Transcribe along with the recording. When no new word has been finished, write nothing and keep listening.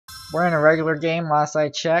We're in a regular game. Last I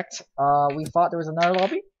checked, we thought there was another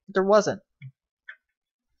lobby, but there wasn't.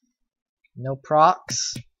 No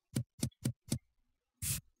procs.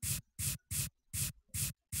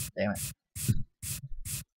 Damn it.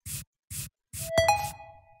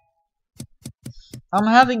 I'm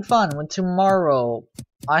having fun when tomorrow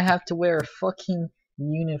I have to wear a fucking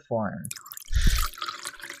uniform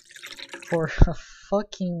for a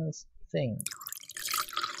fucking thing.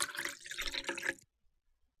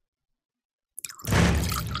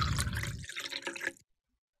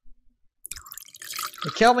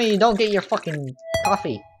 You kill me, you don't get your fucking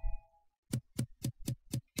coffee.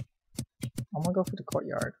 I'm gonna go for the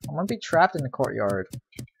courtyard. I'm gonna be trapped in the courtyard.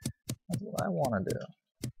 That's what I wanna do.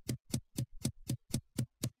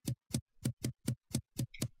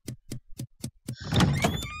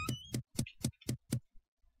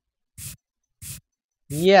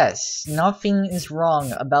 Yes, nothing is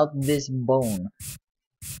wrong about this bone.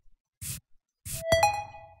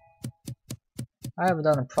 I haven't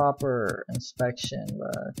done a proper inspection,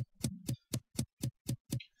 but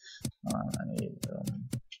I need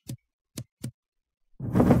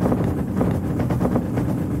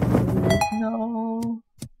no.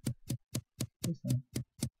 Listen.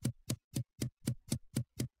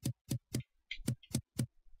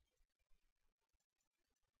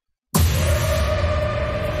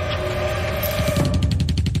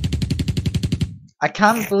 I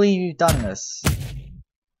can't believe you've done this.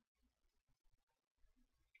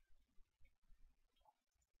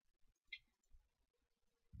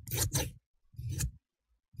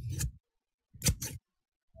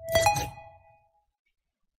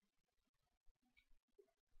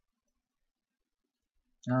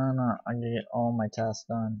 No, I can get all my tasks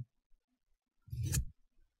done.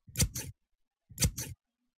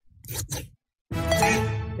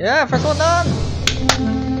 Yeah, first one done!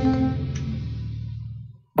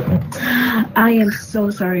 I am so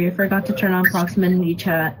sorry, I forgot to turn on proximity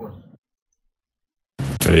chat.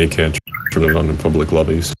 Yeah, you can't turn it on in public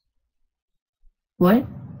lobbies. What?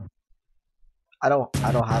 I don't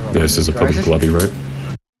have a This is a public lobby, right?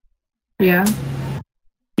 Yeah.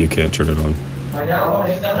 You can't turn it on.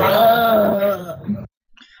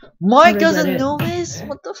 Mike doesn't know this?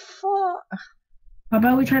 What the fuck? How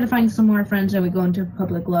about we try to find some more friends and we go into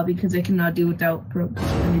public lobby because I cannot do without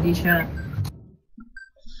proximity chat.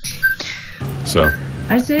 So,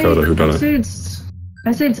 I say Coda, who done it?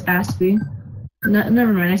 I say it's Aspie. No,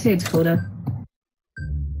 never mind, I say it's Coda.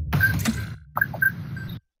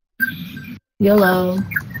 YOLO.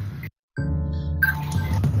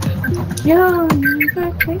 Yo,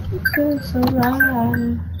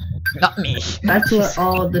 Not me. That's what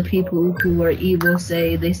all the people who are evil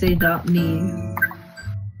say. They say not me.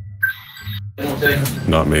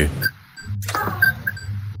 Not me.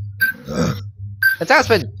 It's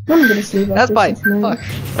Aspen! I'm gonna sleep. That's bite. Fuck.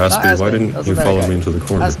 Aspie, why didn't you follow me into the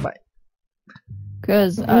corner? That's bite.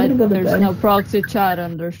 Because there's no proxy chat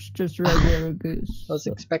and there's just regular goose. I was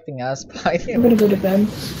expecting Aspite. I'm gonna go to bed.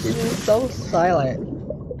 He's so silent.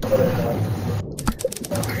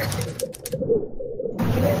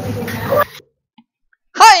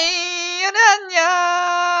 Hi,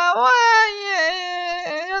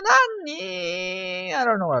 I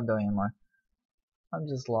don't know what I'm doing anymore. I'm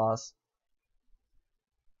just lost.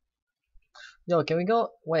 Yo, can we go?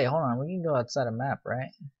 Wait, hold on. We can go outside the map,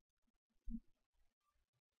 right?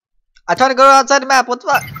 I tried to go outside the map. What the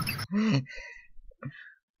fuck?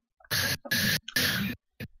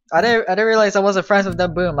 I didn't realize I wasn't friends with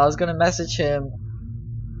that boom. I was gonna message him.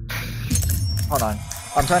 Hold on.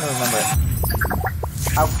 I'm trying to remember.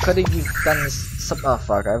 How could have you done this? Oh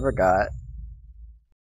fuck! I forgot.